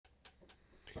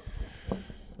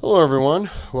Hello everyone,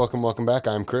 welcome back.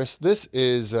 I'm Kris. This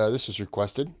was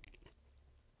requested.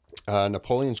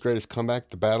 Napoleon's greatest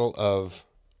comeback, the Battle of,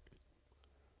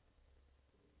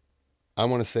 I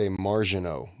want to say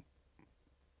Marengo,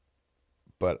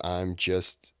 but I'm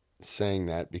just saying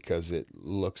that because it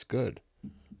looks good.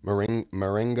 Marengo,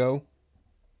 Marengo.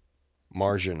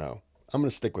 I'm going to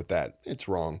stick with that. It's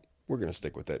wrong. We're going to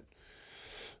stick with it.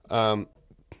 Like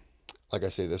I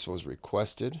say, this was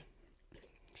requested.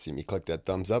 See me click that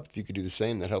thumbs up. If you could do the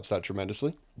same, that helps out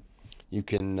tremendously. You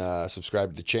can subscribe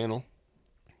to the channel,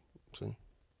 see,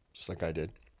 just like I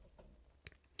did.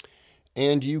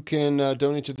 And you can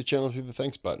donate to the channel through the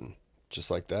thanks button,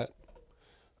 just like that.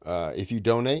 If you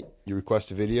donate, you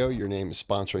request a video, your name is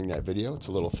sponsoring that video. It's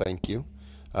a little thank you.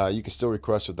 You can still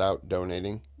request without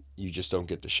donating. You just don't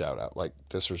get the shout out. Like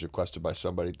this was requested by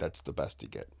somebody, that's the best you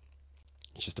get.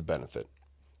 It's just a benefit.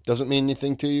 Doesn't mean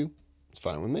anything to you. It's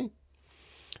fine with me.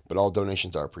 But all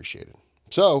donations are appreciated.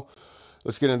 So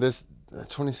let's get into this.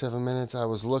 27 minutes. I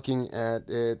was looking at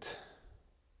it.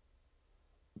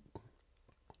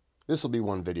 This will be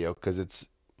one video because it's.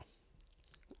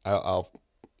 I'll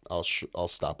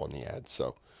stop on the ads.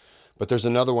 So, but there's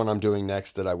another one I'm doing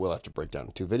next that I will have to break down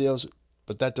in 2 videos.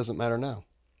 But that doesn't matter now.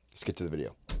 Let's get to the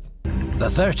video. The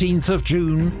 13th of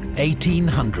June,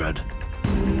 1800.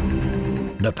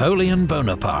 Napoleon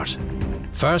Bonaparte,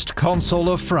 first consul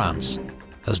of France,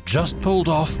 has just pulled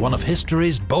off one of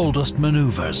history's boldest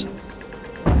maneuvers.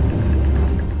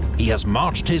 He has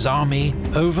marched his army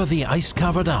over the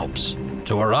ice-covered Alps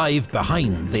to arrive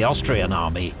behind the Austrian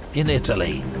army in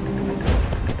Italy.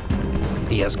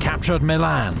 He has captured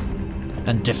Milan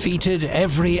and defeated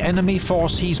every enemy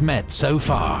force he's met so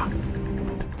far.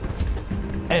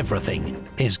 Everything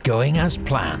is going as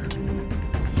planned.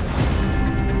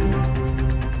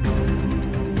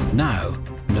 Now,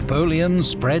 Napoleon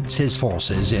spreads his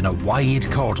forces in a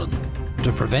wide cordon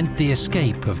to prevent the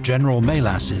escape of General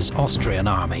Melas's Austrian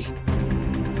army.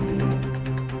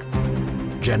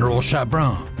 General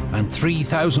Chabran and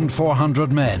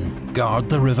 3,400 men guard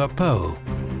the River Po.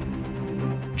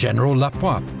 General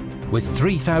Lapointe, with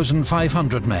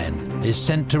 3,500 men, is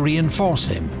sent to reinforce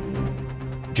him.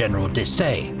 General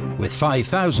Desaix, with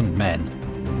 5,000 men,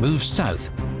 moves south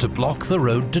to block the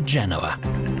road to Genoa.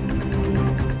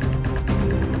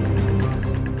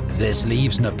 This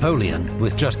leaves Napoleon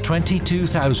with just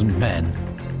 22,000 men,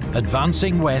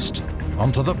 advancing west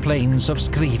onto the plains of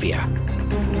Scrivia.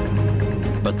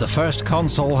 But the first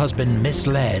consul has been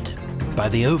misled by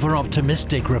the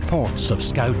over-optimistic reports of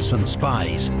scouts and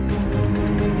spies.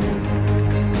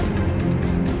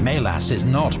 Melas is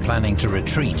not planning to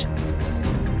retreat.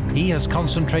 He has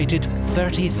concentrated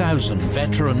 30,000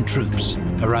 veteran troops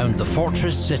around the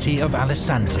fortress city of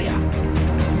Alessandria.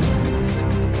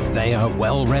 They are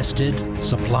well rested,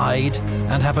 supplied,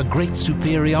 and have a great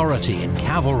superiority in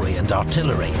cavalry and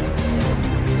artillery.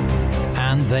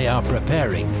 And they are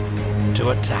preparing to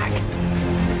attack.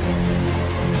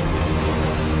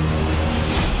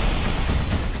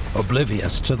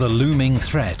 Oblivious to the looming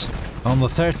threat, on the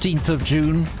 13th of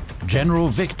June, General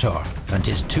Victor and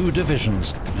his 2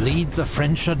 divisions lead the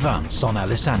French advance on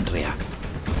Alessandria.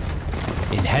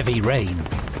 In heavy rain,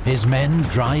 his men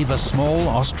drive a small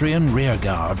Austrian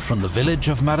rearguard from the village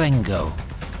of Marengo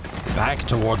back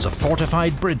towards a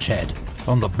fortified bridgehead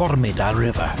on the Bormida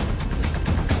River.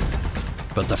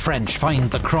 But the French find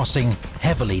the crossing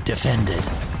heavily defended.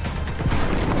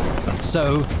 And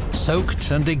so,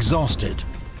 soaked and exhausted,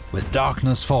 with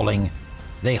darkness falling,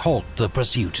 they halt the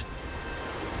pursuit.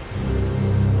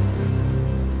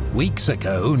 Weeks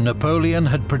ago, Napoleon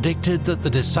had predicted that the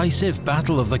decisive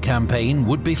battle of the campaign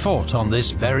would be fought on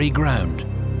this very ground,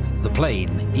 the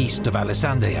plain east of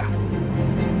Alessandria.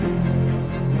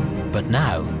 But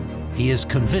now, he is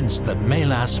convinced that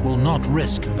Melas will not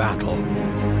risk battle.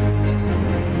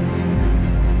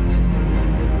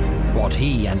 What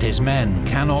he and his men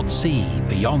cannot see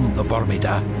beyond the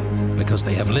Bormida, because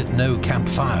they have lit no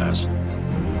campfires,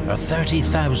 are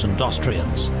 30,000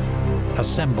 Austrians,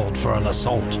 assembled for an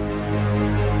assault.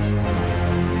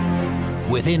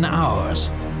 Within hours,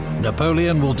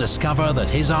 Napoleon will discover that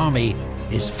his army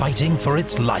is fighting for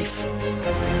its life.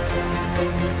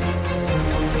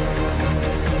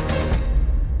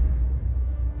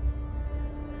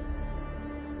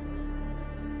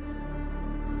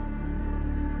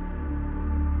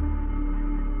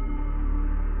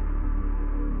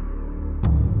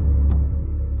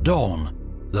 Dawn,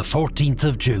 the 14th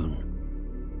of June.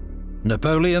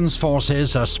 Napoleon's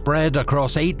forces are spread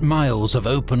across 8 miles of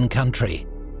open country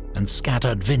and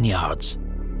scattered vineyards.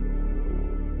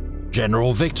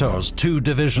 General Victor's 2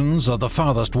 divisions are the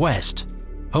farthest west,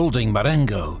 holding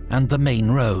Marengo and the main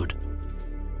road.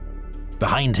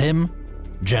 Behind him,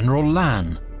 General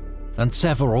Lannes and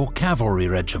several cavalry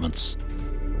regiments.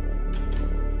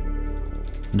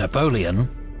 Napoleon,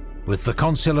 with the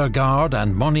Consular Guard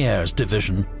and Monniere's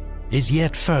division, is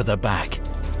yet further back.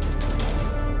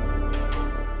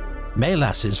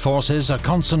 Melas's forces are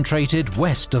concentrated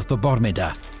west of the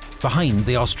Bormida, behind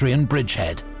the Austrian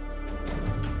bridgehead.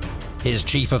 His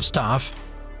chief of staff,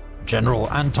 General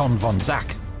Anton von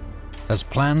Zach, has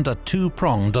planned a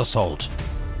two-pronged assault.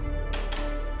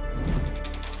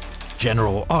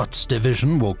 General Ott's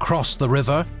division will cross the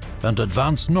river and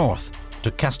advance north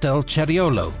to Castel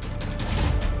Ceriolo.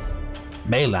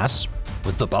 Melas,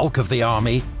 with the bulk of the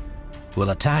army, will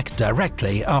attack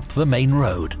directly up the main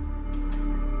road.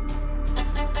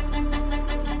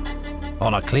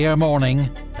 On a clear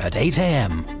morning, at 8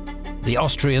 AM, the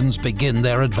Austrians begin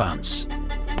their advance.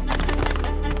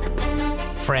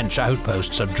 French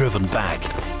outposts are driven back.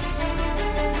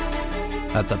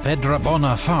 At the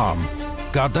Pedrabona farm,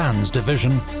 Gardan's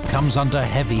division comes under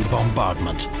heavy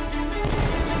bombardment.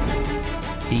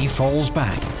 He falls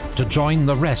back to join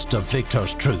the rest of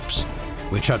Victor's troops,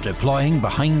 which are deploying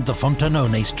behind the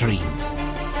Fontenone stream.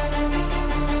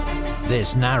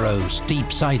 This narrow,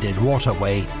 steep-sided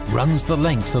waterway runs the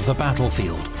length of the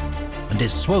battlefield and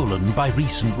is swollen by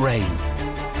recent rain.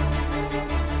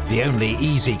 The only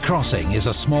easy crossing is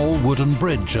a small wooden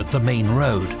bridge at the main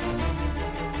road.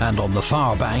 And on the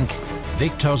far bank,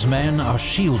 Victor's men are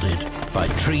shielded by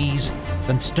trees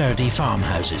and sturdy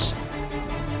farmhouses.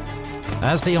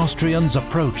 As the Austrians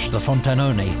approach the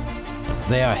Fontenone,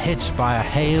 they are hit by a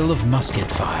hail of musket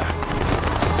fire.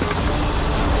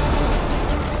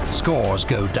 Scores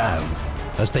go down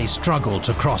as they struggle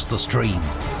to cross the stream.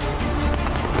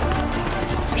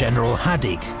 General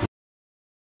Hadig.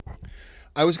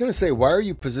 I was going to say, why are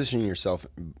you positioning yourself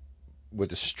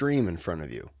with a stream in front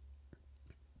of you?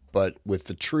 But with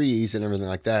the trees and everything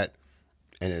like that,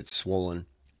 and it's swollen.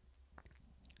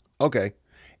 Okay,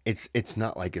 it's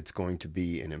not like it's going to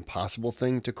be an impossible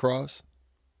thing to cross,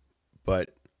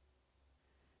 but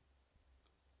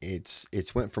it's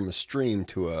went from a stream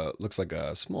to looks like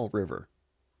a small river,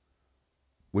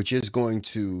 which is going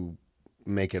to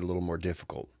make it a little more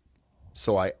difficult.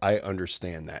 So I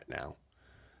understand that now.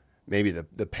 Maybe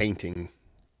the painting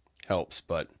helps,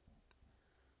 but...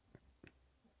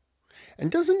 And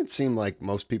doesn't it seem like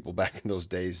most people back in those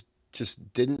days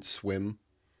just didn't swim?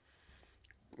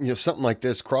 You know, something like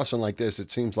this, crossing like this,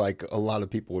 it seems like a lot of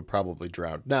people would probably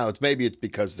drown. Now, maybe it's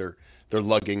because they're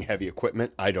lugging heavy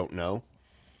equipment. I don't know.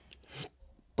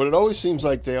 But it always seems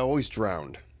like they always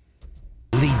drowned.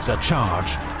 Leads a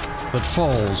charge, but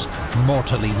falls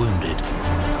mortally wounded.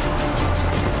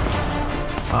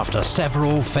 After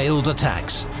several failed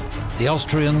attacks, the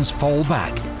Austrians fall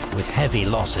back with heavy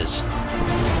losses.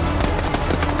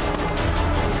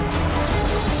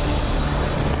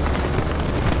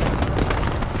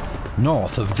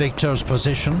 North of Victor's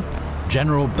position,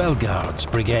 General Bellegarde's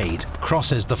brigade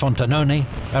crosses the Fontenone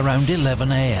around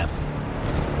 11 AM.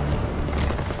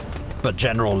 But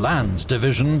General Lannes's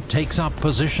division takes up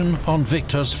position on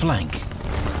Victor's flank.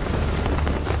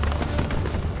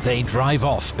 They drive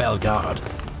off Bellegarde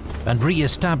and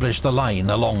re-establish the line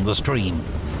along the stream.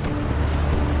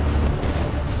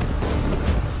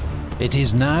 It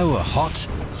is now a hot,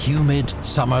 humid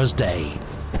summer's day,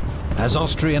 as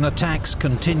Austrian attacks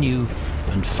continue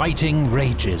and fighting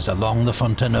rages along the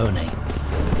Fontenone.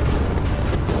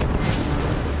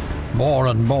 More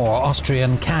and more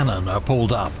Austrian cannon are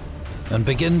pulled up and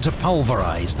begin to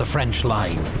pulverize the French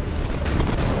line.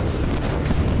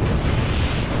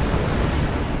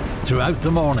 Throughout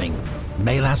the morning,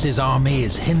 Melas's army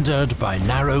is hindered by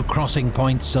narrow crossing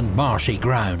points and marshy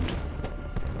ground.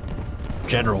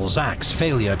 General Zach's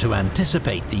failure to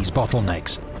anticipate these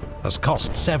bottlenecks has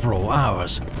cost several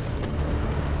hours.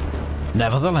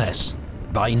 Nevertheless,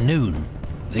 by noon,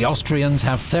 the Austrians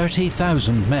have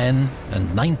 30,000 men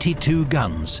and 92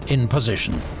 guns in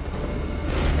position.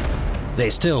 They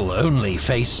still only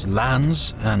face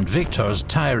Lannes's and Victor's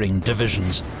tiring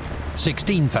divisions,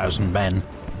 16,000 men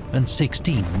and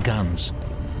 16 guns.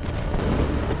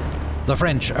 The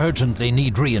French urgently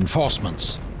need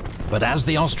reinforcements, but as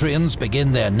the Austrians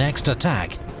begin their next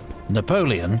attack,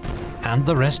 Napoleon and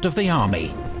the rest of the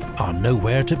army are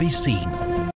nowhere to be seen.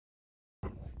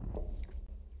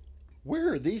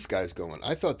 Where are these guys going?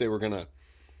 I thought they were going to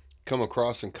come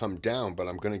across and come down, but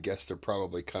I'm going to guess they're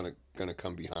probably kind of going to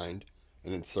come behind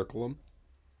and encircle them.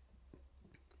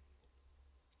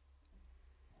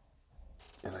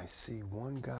 And I see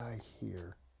one guy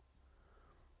here.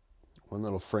 One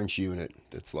little French unit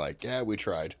that's like, yeah, we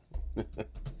tried.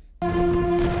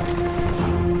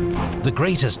 The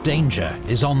greatest danger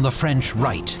is on the French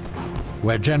right,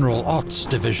 where General Ott's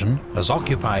division has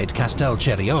occupied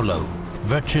Castelceriolo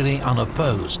virtually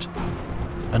unopposed,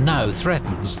 and now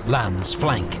threatens Lannes's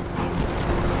flank.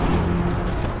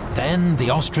 Then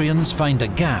the Austrians find a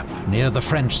gap near the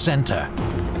French centre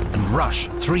and rush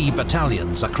 3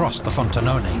 battalions across the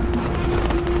Fontenone.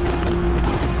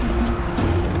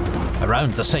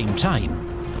 Around the same time,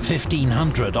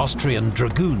 1,500 Austrian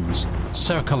dragoons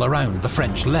circle around the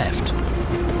French left,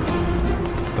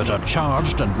 but are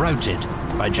charged and routed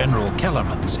by General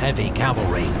Kellermann's heavy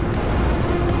cavalry.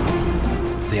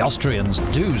 The Austrians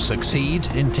do succeed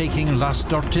in taking La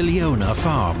Stortigliona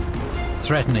farm,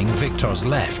 threatening Victor's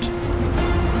left.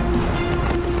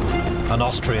 An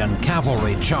Austrian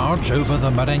cavalry charge over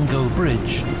the Marengo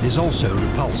bridge is also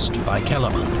repulsed by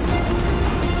Kellermann.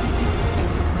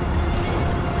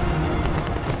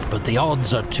 But the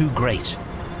odds are too great.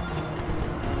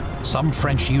 Some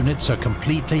French units are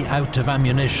completely out of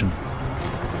ammunition.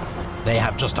 They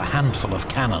have just a handful of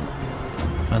cannon,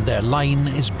 and their line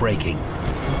is breaking.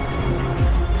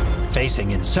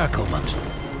 Facing encirclement,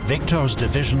 Victor's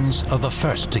divisions are the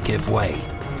first to give way,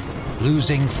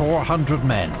 losing 400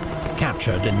 men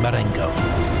captured in Marengo.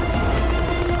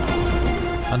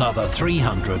 Another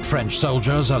 300 French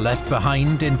soldiers are left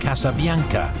behind in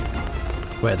Casabianca,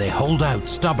 where they hold out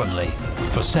stubbornly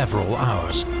for several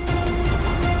hours.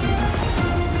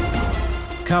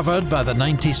 Covered by the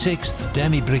 96th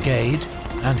Demi Brigade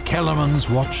and Kellermann's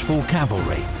watchful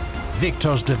cavalry,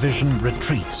 Victor's division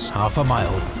retreats half a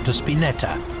mile to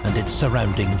Spinetta and its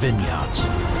surrounding vineyards.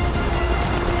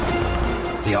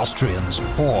 The Austrians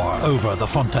pour over the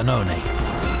Fontenone.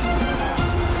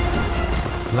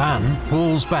 Lannes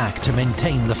pulls back to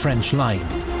maintain the French line.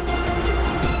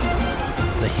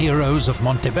 The heroes of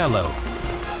Montebello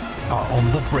are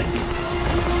on the brink.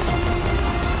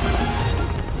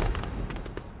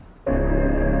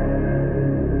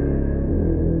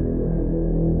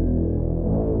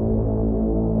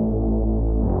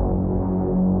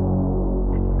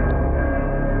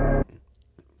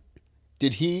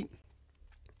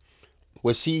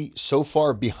 Was he so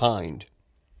far behind,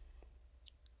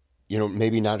 you know,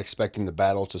 maybe not expecting the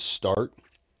battle to start,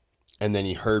 and then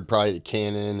he heard probably the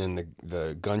cannon and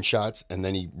the gunshots, and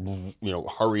then he, you know,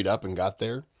 hurried up and got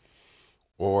there?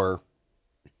 Or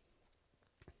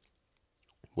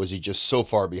was he just so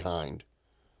far behind?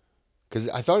 Because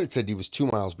I thought it said he was 2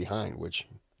 miles behind, which,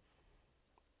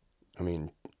 I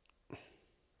mean,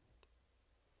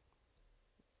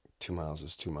 2 miles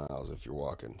is 2 miles if you're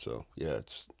walking. So yeah,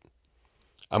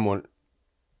 I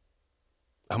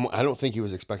don't think he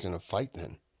was expecting a fight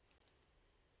then.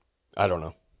 I don't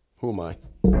know. Who am I?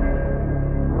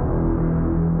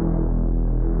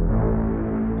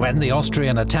 When the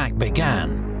Austrian attack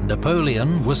began,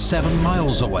 Napoleon was 7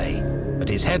 miles away, at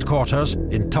his headquarters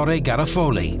in Torre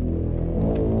Garofoli.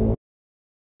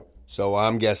 So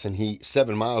I'm guessing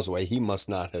 7 miles away, he must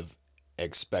not have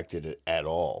expected it at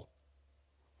all.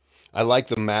 I like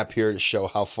the map here to show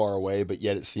how far away, but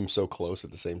yet it seems so close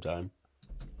at the same time.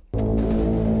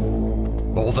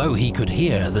 Although he could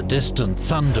hear the distant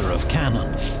thunder of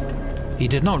cannon, he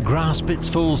did not grasp its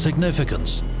full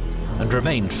significance and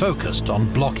remained focused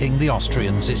on blocking the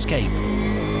Austrians' escape.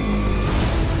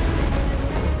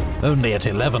 Only at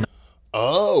 11...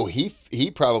 Oh,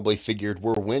 he probably figured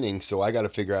we're winning, so I got to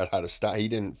figure out how to stop. He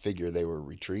didn't figure they were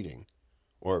retreating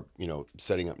or, you know,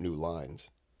 setting up new lines.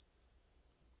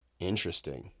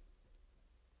 Interesting.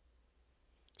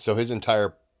 So his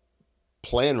entire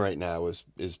plan right now is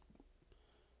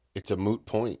it's a moot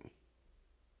point.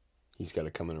 He's got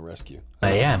to come in and rescue.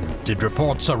 AM did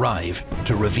reports arrive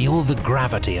to reveal the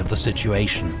gravity of the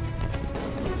situation.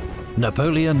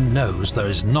 Napoleon knows there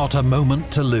is not a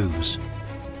moment to lose.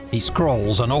 He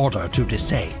scrawls an order to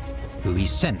Desaix, who he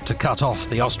sent to cut off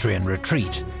the Austrian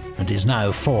retreat and is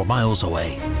now 4 miles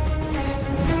away.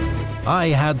 I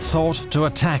had thought to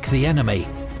attack the enemy.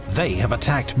 They have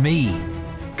attacked me.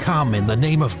 Come in the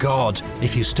name of God,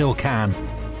 if you still can.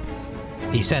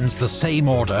 He sends the same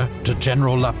order to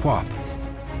General Lapointe.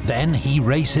 Then he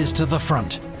races to the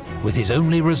front with his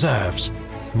only reserves,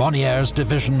 Monniere's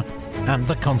division and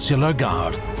the Consular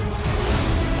Guard.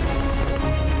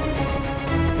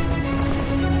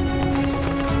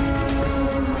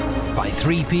 By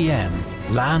 3 p.m,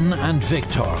 Lannes and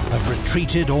Victor have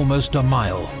retreated almost a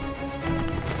mile.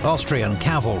 Austrian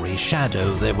cavalry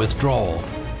shadow their withdrawal,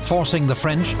 forcing the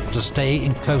French to stay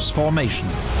in close formation.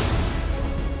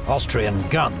 Austrian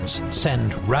guns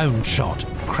send round shot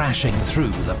crashing through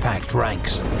the packed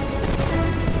ranks.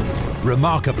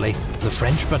 Remarkably, the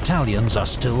French battalions are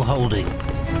still holding.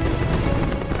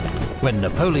 When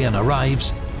Napoleon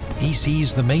arrives, he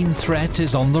sees the main threat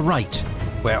is on the right,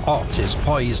 where Ott is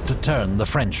poised to turn the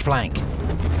French flank.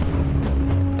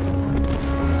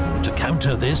 To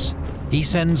counter this, he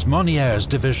sends Monniere's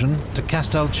division to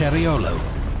Castelceraiolo,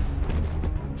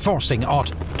 forcing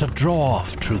Ott to draw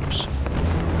off troops.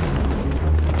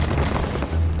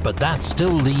 But that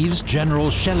still leaves General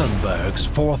Schellenberg's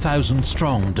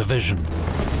 4,000-strong division.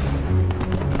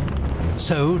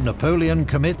 So Napoleon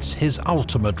commits his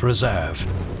ultimate reserve,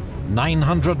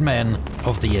 900 men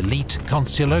of the elite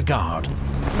Consular Guard.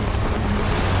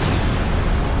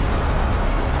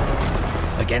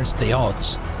 Against the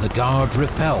odds, the Guard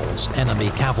repels enemy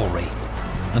cavalry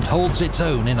and holds its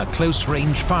own in a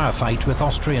close-range firefight with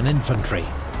Austrian infantry.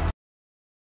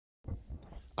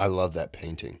 I love that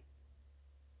painting.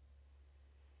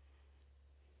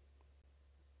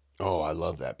 Oh, I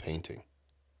love that painting.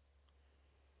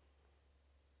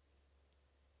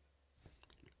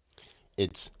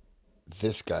 It's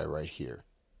this guy right here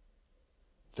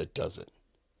that does it.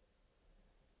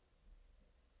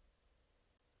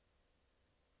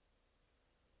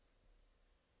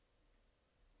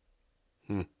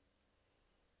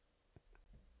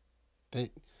 They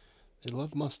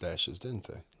love mustaches, didn't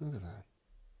they? Look at that.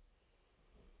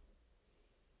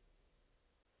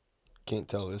 Can't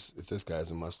tell if this guy has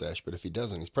a mustache, but if he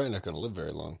doesn't, he's probably not going to live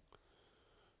very long.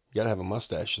 You got to have a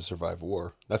mustache to survive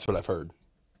war. That's what I've heard.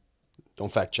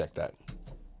 Don't fact check that.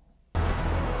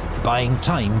 Buying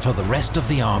time for the rest of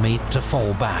the army to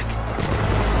fall back.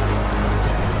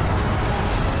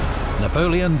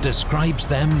 Napoleon describes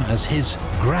them as his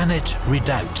granite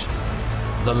redoubt.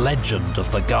 The legend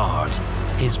of the Guard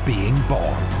is being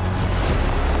born.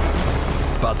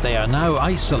 But they are now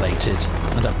isolated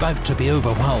and about to be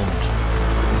overwhelmed.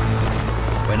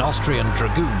 When Austrian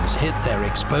dragoons hit their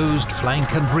exposed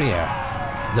flank and rear,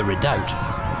 the redoubt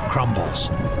crumbles.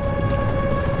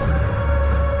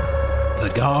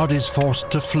 The Guard is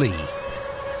forced to flee.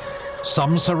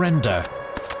 Some surrender,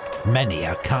 many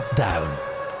are cut down.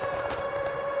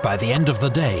 By the end of the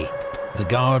day, the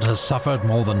Guard has suffered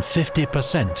more than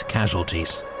 50%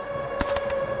 casualties.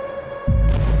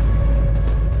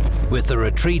 With the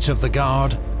retreat of the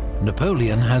Guard,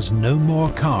 Napoleon has no more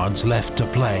cards left to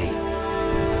play.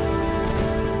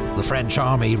 The French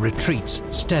army retreats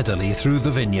steadily through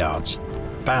the vineyards,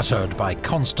 battered by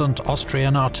constant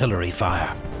Austrian artillery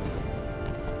fire.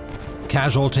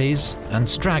 Casualties and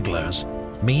stragglers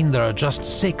mean there are just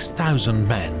 6,000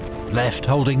 men left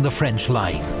holding the French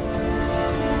line.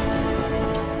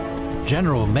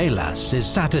 General Melas is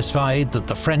satisfied that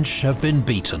the French have been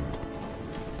beaten.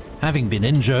 Having been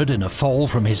injured in a fall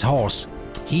from his horse,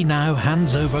 he now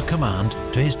hands over command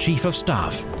to his Chief of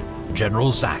Staff,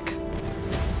 General Zach.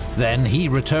 Then he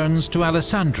returns to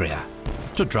Alessandria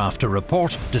to draft a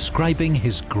report describing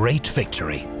his great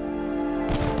victory.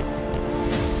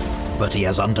 But he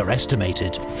has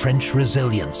underestimated French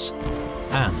resilience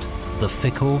and the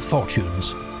fickle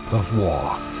fortunes of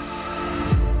war.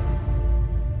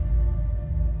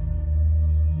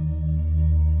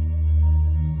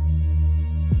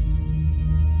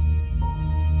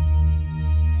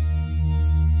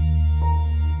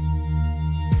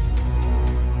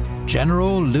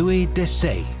 General Louis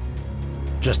Desaix,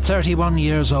 just 31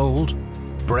 years old,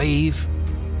 brave,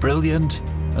 brilliant,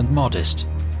 and modest.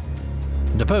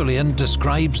 Napoleon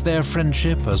describes their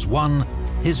friendship as one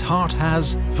his heart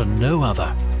has for no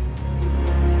other.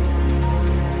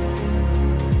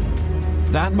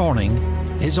 That morning,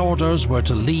 his orders were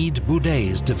to lead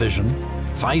Boudet's division,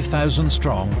 5,000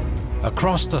 strong,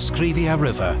 across the Scrivia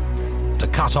River to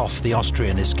cut off the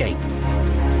Austrian escape.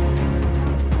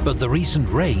 But the recent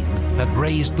rain had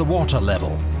raised the water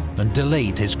level and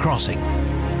delayed his crossing.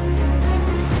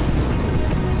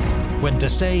 When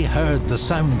Desaix heard the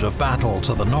sound of battle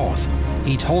to the north,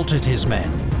 he'd halted his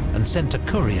men and sent a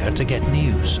courier to get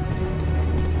news.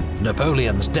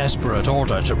 Napoleon's desperate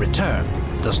order to return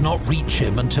does not reach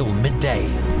him until midday.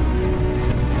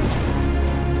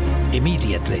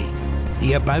 Immediately,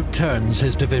 he about turns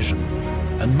his division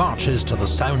and marches to the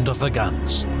sound of the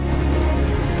guns.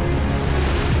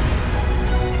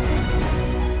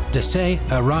 Desaix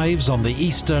arrives on the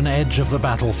eastern edge of the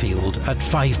battlefield at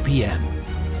 5 p.m.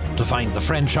 to find the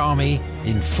French army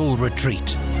in full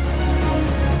retreat.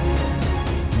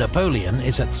 Napoleon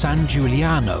is at San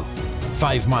Giuliano,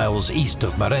 5 miles east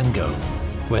of Marengo,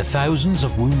 where thousands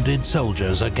of wounded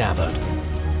soldiers are gathered.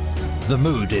 The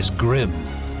mood is grim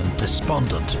and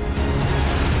despondent.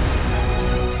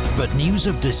 But news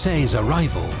of Desaix's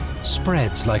arrival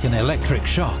spreads like an electric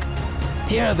shock.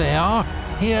 "Here they are!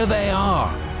 Here they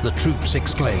are!" the troops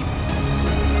exclaim.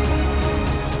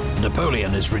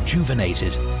 Napoleon is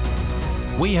rejuvenated.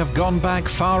 "We have gone back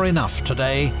far enough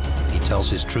today," he tells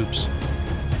his troops.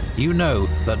 "You know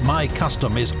that my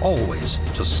custom is always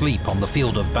to sleep on the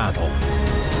field of battle."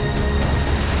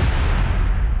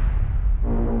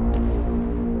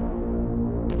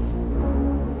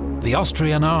 The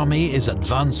Austrian army is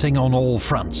advancing on all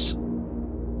fronts,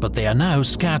 but they are now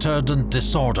scattered and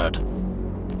disordered,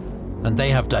 and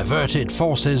they have diverted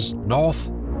forces north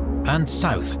and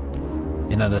south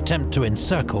in an attempt to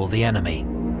encircle the enemy.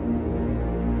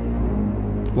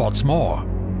 What's more,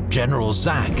 General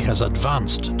Zach has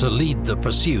advanced to lead the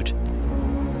pursuit,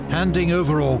 handing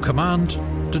overall command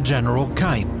to General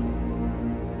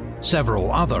Keim.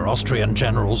 Several other Austrian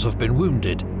generals have been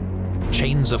wounded.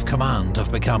 Chains of command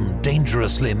have become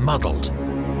dangerously muddled.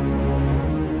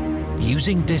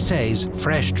 Using Desaix's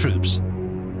fresh troops,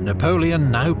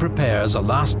 Napoleon now prepares a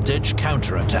last-ditch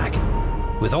counterattack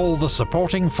with all the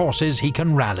supporting forces he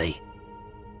can rally.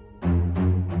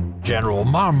 General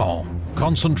Marmont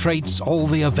concentrates all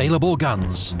the available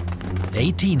guns,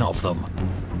 18 of them,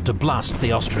 to blast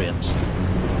the Austrians.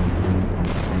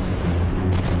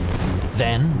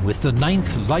 Then, with the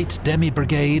 9th Light Demi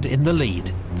Brigade in the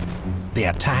lead, the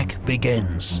attack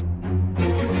begins.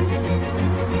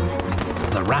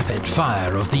 The rapid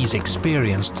fire of these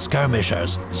experienced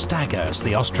skirmishers staggers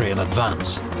the Austrian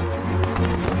advance.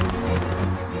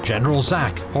 General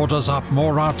Zach orders up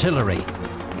more artillery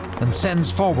and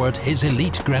sends forward his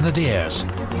elite grenadiers.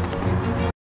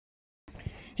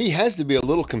 He has to be a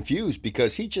little confused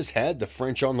because he just had the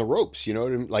French on the ropes, you know,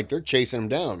 like they're chasing him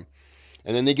down.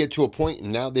 And then they get to a point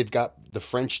and now they've got the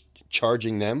French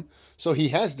charging them. So he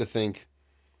has to think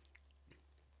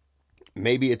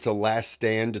maybe it's a last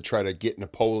stand to try to get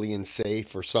Napoleon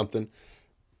safe or something.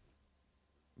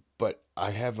 But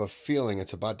I have a feeling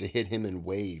it's about to hit him in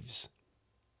waves.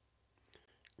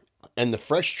 And the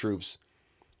fresh troops,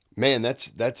 man,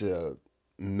 that's a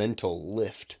mental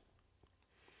lift.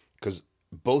 Because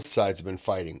both sides have been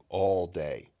fighting all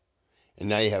day. And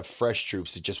now you have fresh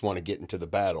troops that just want to get into the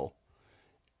battle.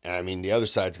 And I mean, the other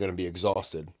side's going to be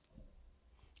exhausted.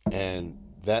 And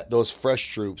those fresh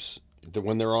troops,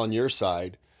 when they're on your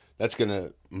side, that's going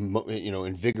to, you know,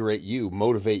 invigorate you,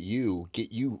 motivate you,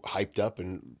 get you hyped up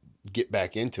and get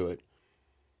back into it.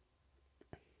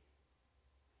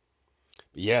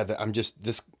 But yeah,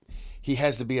 he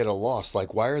has to be at a loss.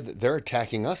 Like, why are they're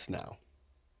attacking us now?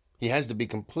 He has to be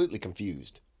completely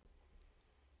confused.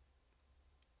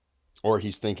 Or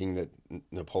he's thinking that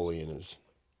Napoleon has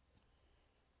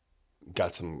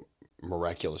got some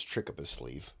miraculous trick up his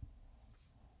sleeve,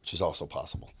 which is also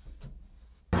possible.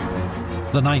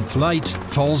 The 9th Light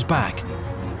falls back.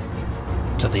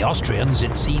 To the Austrians,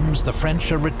 it seems the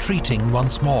French are retreating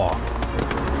once more.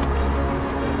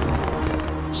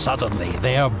 Suddenly,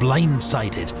 they are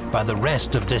blindsided by the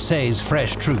rest of Desaix's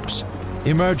fresh troops,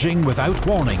 emerging without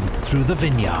warning through the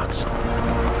vineyards.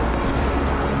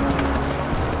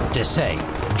 Desaix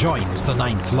joins the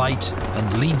 9th Light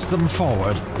and leads them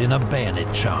forward in a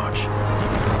bayonet charge.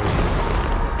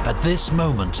 At this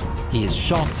moment, he is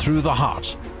shot through the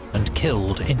heart and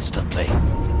killed instantly.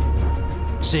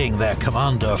 Seeing their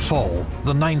commander fall,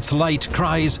 the 9th Light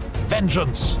cries,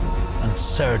 "Vengeance!" and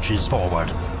surges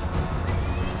forward.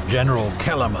 General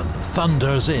Kellerman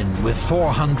thunders in with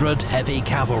 400 heavy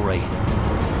cavalry.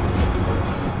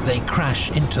 They crash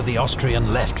into the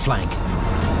Austrian left flank.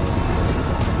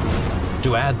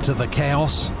 To add to the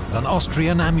chaos, an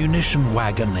Austrian ammunition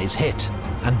wagon is hit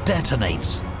and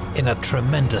detonates in a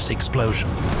tremendous explosion.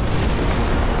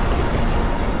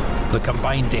 The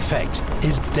combined effect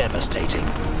is devastating.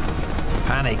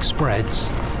 Panic spreads,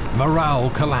 morale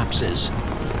collapses.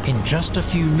 In just a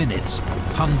few minutes,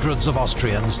 hundreds of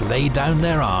Austrians lay down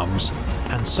their arms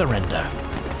and surrender.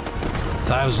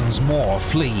 Thousands more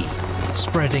flee,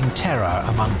 spreading terror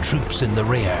among troops in the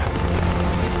rear.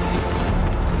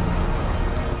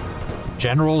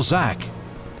 General Zach,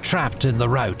 trapped in the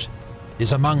rout,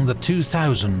 is among the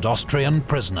 2,000 Austrian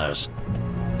prisoners.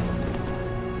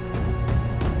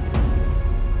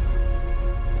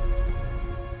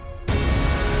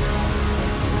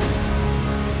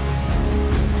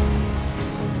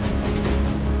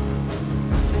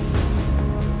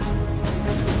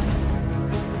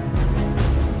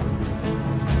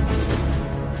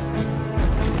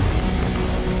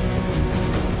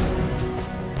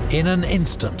 In an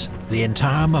instant, the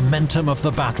entire momentum of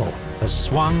the battle has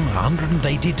swung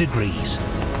 180 degrees.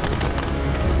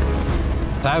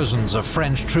 Thousands of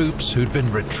French troops who'd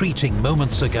been retreating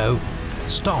moments ago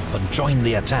stop and join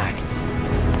the attack.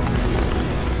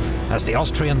 As the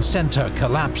Austrian centre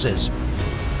collapses,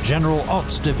 General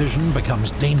Ott's division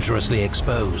becomes dangerously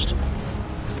exposed.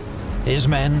 His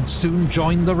men soon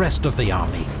join the rest of the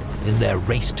army in their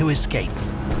race to escape.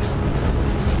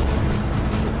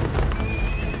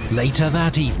 Later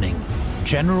that evening,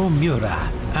 General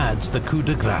Murat adds the coup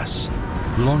de grace,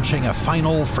 launching a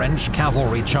final French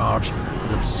cavalry charge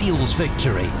that seals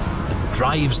victory and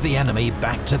drives the enemy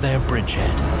back to their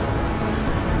bridgehead.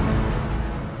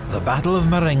 The Battle of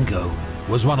Marengo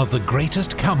was one of the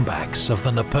greatest comebacks of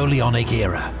the Napoleonic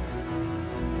era.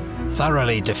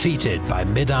 Thoroughly defeated by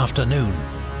mid-afternoon,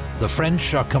 the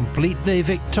French are completely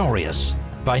victorious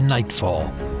by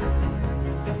nightfall.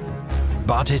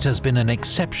 But it has been an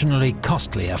exceptionally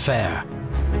costly affair.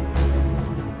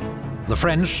 The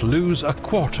French lose a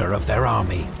quarter of their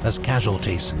army as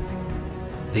casualties.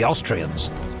 The Austrians,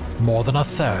 more than a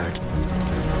third.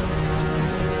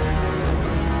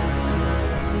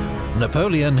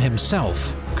 Napoleon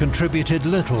himself contributed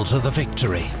little to the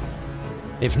victory.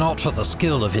 If not for the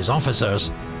skill of his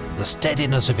officers, the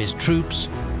steadiness of his troops,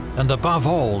 and above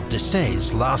all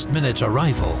Desaix's last-minute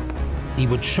arrival, he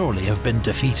would surely have been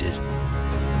defeated.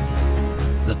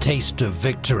 The taste of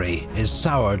victory is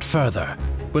soured further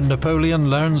when Napoleon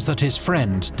learns that his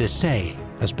friend Desaix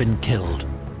has been killed.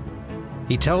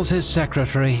 He tells his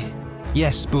secretary,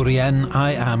 "Yes, Bourrienne,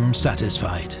 I am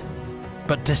satisfied.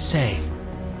 But Desaix,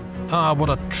 ah, what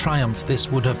a triumph this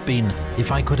would have been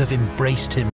if I could have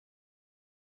embraced him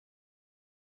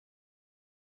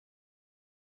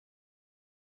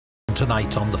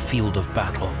tonight on the field of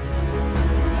battle."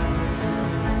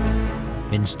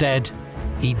 Instead,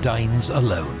 he dines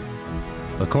alone,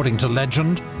 according to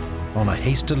legend, on a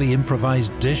hastily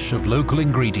improvised dish of local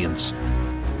ingredients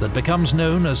that becomes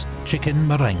known as chicken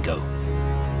Marengo.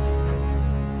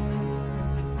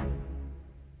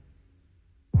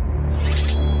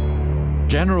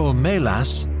 General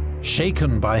Melas,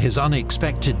 shaken by his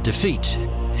unexpected defeat,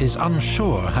 is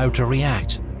unsure how to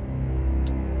react.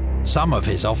 Some of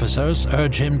his officers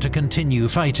urge him to continue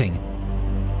fighting.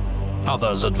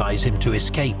 Others advise him to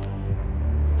escape.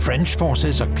 French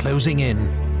forces are closing in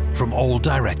from all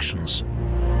directions.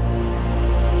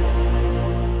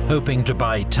 Hoping to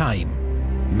buy time,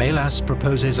 Melas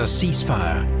proposes a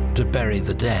ceasefire to bury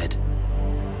the dead.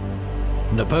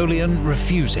 Napoleon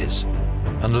refuses,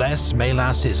 unless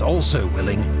Melas is also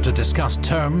willing to discuss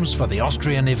terms for the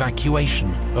Austrian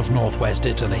evacuation of northwest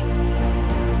Italy.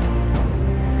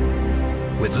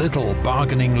 With little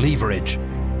bargaining leverage,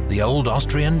 the old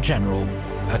Austrian general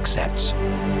accepts.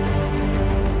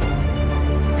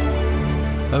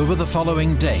 Over the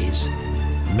following days,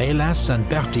 Melas and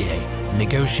Berthier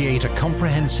negotiate a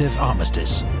comprehensive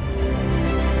armistice.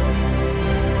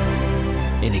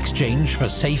 In exchange for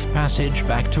safe passage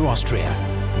back to Austria,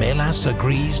 Melas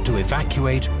agrees to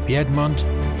evacuate Piedmont,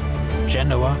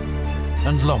 Genoa,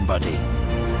 and Lombardy.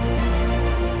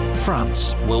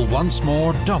 France will once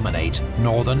more dominate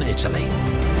northern Italy.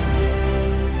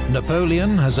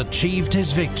 Napoleon has achieved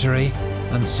his victory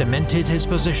and cemented his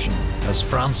position as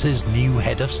France's new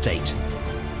head of state.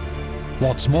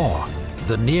 What's more,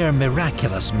 the near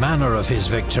miraculous manner of his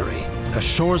victory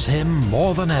assures him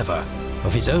more than ever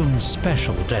of his own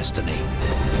special destiny.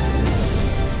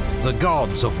 The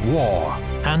gods of war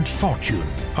and fortune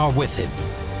are with him.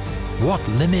 What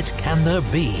limit can there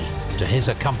be to his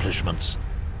accomplishments?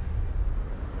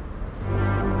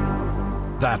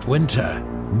 That winter,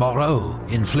 Moreau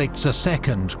inflicts a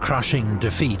second crushing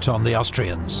defeat on the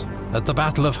Austrians at the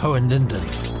Battle of Hohenlinden.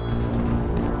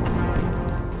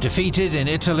 Defeated in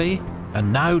Italy,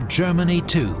 and now Germany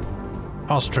too,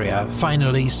 Austria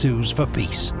finally sues for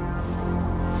peace.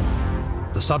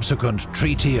 The subsequent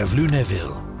Treaty of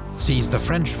Lunéville sees the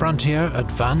French frontier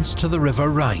advance to the River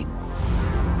Rhine.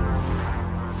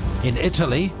 In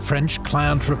Italy, French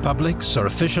client republics are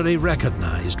officially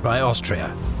recognized by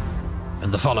Austria,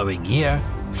 and the following year,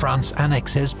 France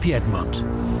annexes Piedmont.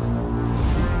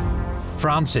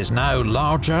 France is now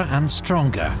larger and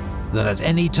stronger than at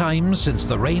any time since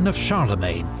the reign of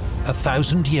Charlemagne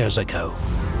 1,000 years ago.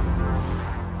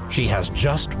 She has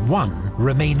just one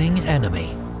remaining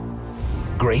enemy: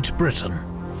 Great Britain.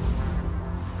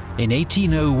 In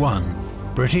 1801,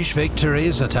 British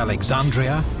victories at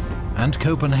Alexandria and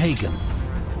Copenhagen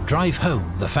drive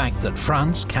home the fact that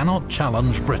France cannot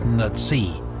challenge Britain at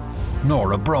sea,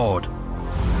 nor abroad.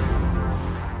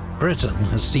 Britain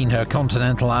has seen her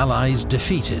continental allies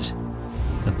defeated,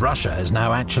 and Russia is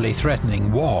now actually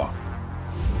threatening war.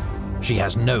 She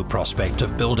has no prospect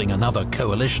of building another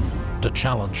coalition to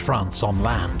challenge France on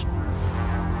land.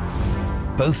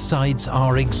 Both sides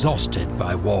are exhausted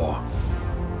by war.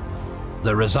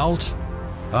 The result?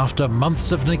 After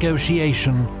months of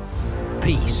negotiation,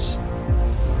 peace.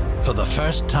 For the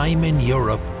first time in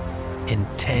Europe in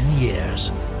 10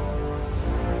 years.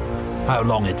 How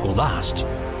long it will last,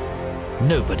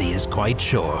 nobody is quite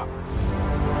sure.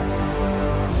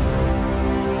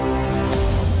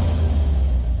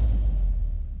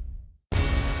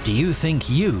 Do you think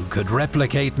you could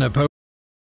replicate Napoleon?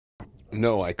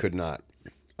 No, I could not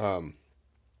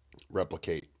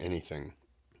replicate anything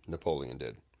Napoleon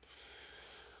did.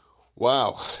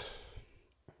 Wow.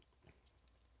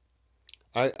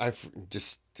 I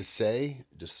forgot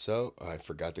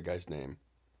the guy's name.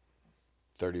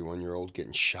 31-year-old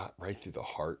getting shot right through the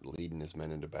heart, leading his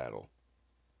men into battle.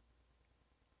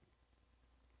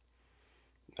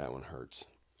 That one hurts.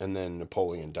 And then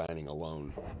Napoleon dining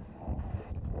alone.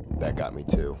 That got me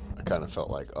too. I kind of felt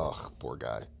like, ugh, poor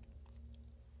guy.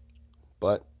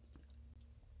 But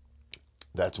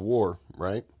that's war,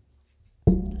 right?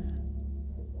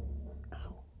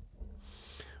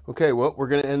 Okay, well, we're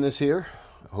going to end this here.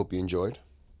 I hope you enjoyed.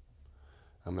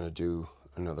 I'm going to do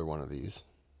another one of these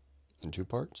in 2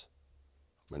 parts.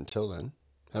 But until then,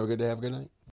 have a good day, have a good night.